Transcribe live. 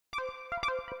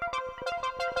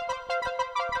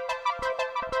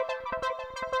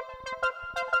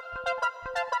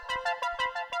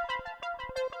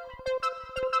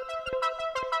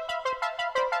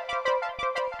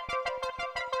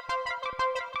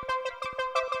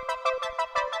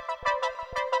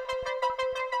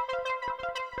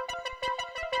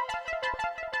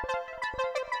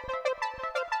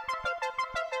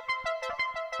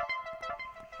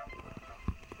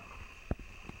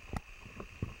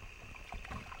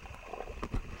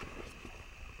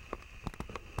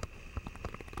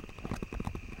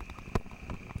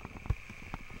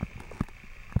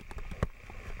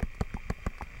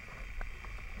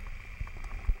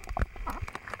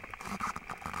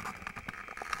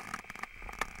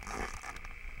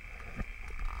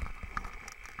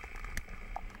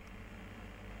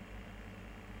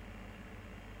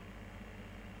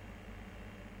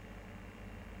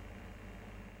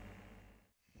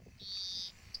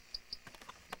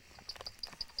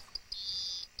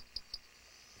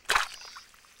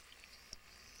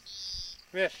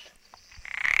Missed.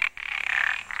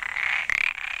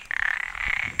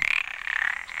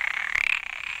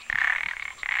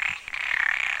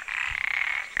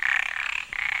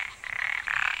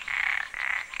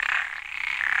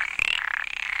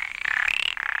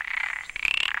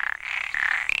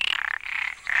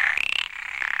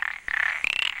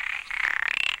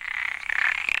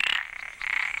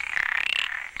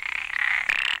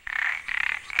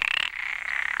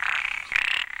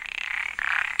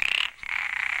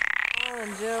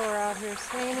 And Joe are out here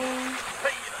swimming.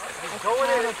 He's going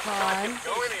in.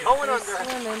 Going under.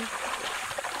 Swimming.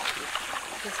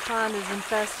 This pond is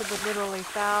infested with literally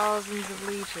thousands of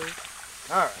leeches.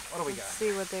 All right, what do we got? Let's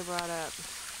see what they brought up.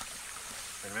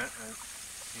 Wait a minute.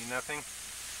 See nothing?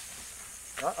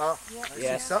 Uh-oh.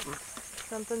 Yeah, I see something.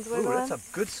 Something's Ooh, wiggling. that's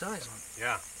a good size one.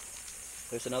 Yeah.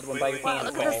 There's another one by your hand.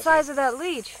 Look at the size of that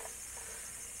leech.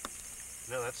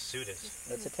 No, that's Pseudus.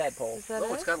 That's a tadpole. Is that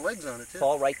Oh, it? it's got legs on it, too.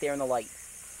 Fall right there in the light.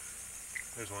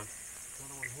 There's one.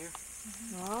 Another one here.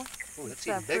 Well, Ooh, that's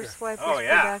that even bigger. first swipe Oh, was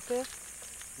yeah. productive.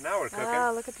 Now we're cooking.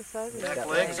 Ah, look at the size of Back that.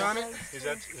 legs on it? Is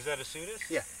that a Pseudus?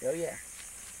 Yeah. Oh yeah.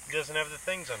 He doesn't have the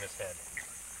things on his head.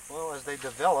 Well, as they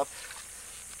develop,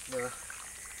 the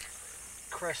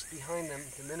crest behind them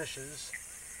diminishes.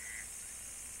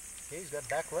 Okay, he's got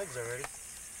back legs already.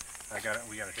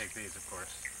 We gotta take these, of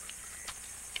course.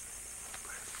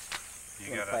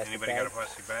 Anybody got a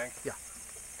plastic bag? Yeah.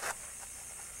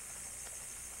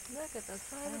 Look at the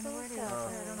size of those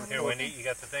stuff. Here, Wendy, you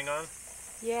got the thing on?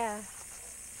 Yeah.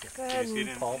 Go ahead Can you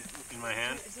see and... it in my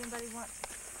hand? Does anybody want?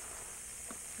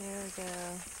 There we go.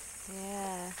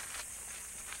 Yeah.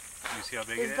 You see how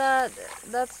big Is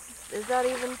it is that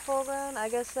even full grown? I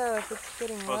guess so. If it's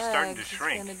getting Well, it's legs, starting to it's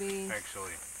shrink, going to be.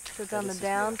 actually. So it's on the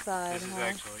downside, This is huh?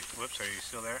 actually, whoops, are you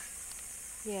still there?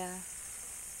 Yeah.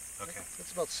 Okay.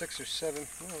 That's about 6 or 7,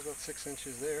 well, about 6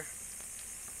 inches there.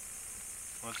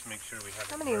 Let's make sure we have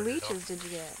How it many marked leeches did you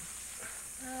get?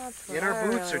 That's what In our I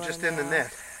boots really or just wanna in the know.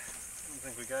 net? I don't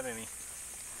think we got any.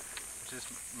 Just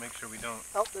make sure we don't,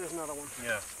 Oh, there's another one.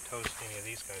 toast any of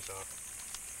these guys off.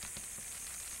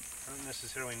 I don't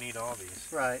necessarily need all these.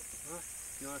 Right. Well,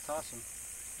 if you want to toss them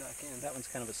back in. That one's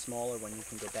kind of a smaller one. You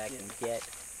can go back and get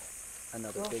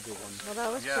another bigger one. Well,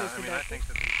 that was Yeah, pretty I mean, I productive. think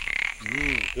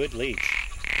that Good leech.